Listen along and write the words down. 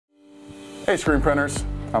Hey screen printers,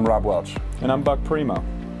 I'm Rob Welch. And I'm Buck Primo.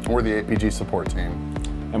 We're the APG support team.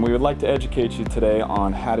 And we would like to educate you today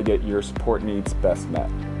on how to get your support needs best met.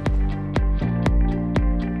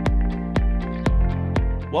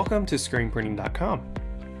 Welcome to screenprinting.com.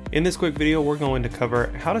 In this quick video, we're going to cover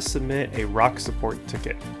how to submit a ROC support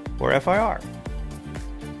ticket, or FIR.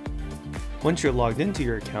 Once you're logged into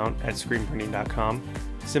your account at screenprinting.com,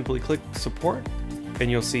 simply click Support,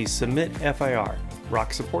 and you'll see Submit FIR,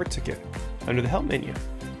 ROC Support Ticket, under the Help menu.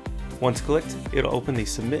 Once clicked, it'll open the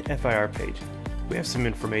Submit FIR page. We have some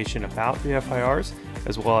information about the FIRs,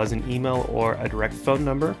 as well as an email or a direct phone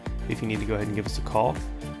number if you need to go ahead and give us a call.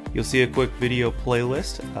 You'll see a quick video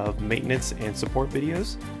playlist of maintenance and support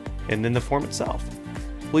videos, and then the form itself.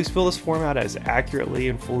 Please fill this form out as accurately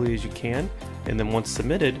and fully as you can, and then once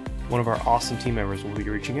submitted, one of our awesome team members will be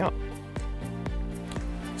reaching out.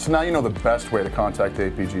 So now you know the best way to contact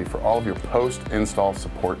APG for all of your post-install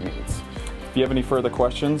support needs. If you have any further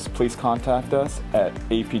questions, please contact us at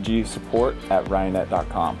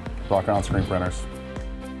apgsupport@ryonet.com. Rock on, screen printers.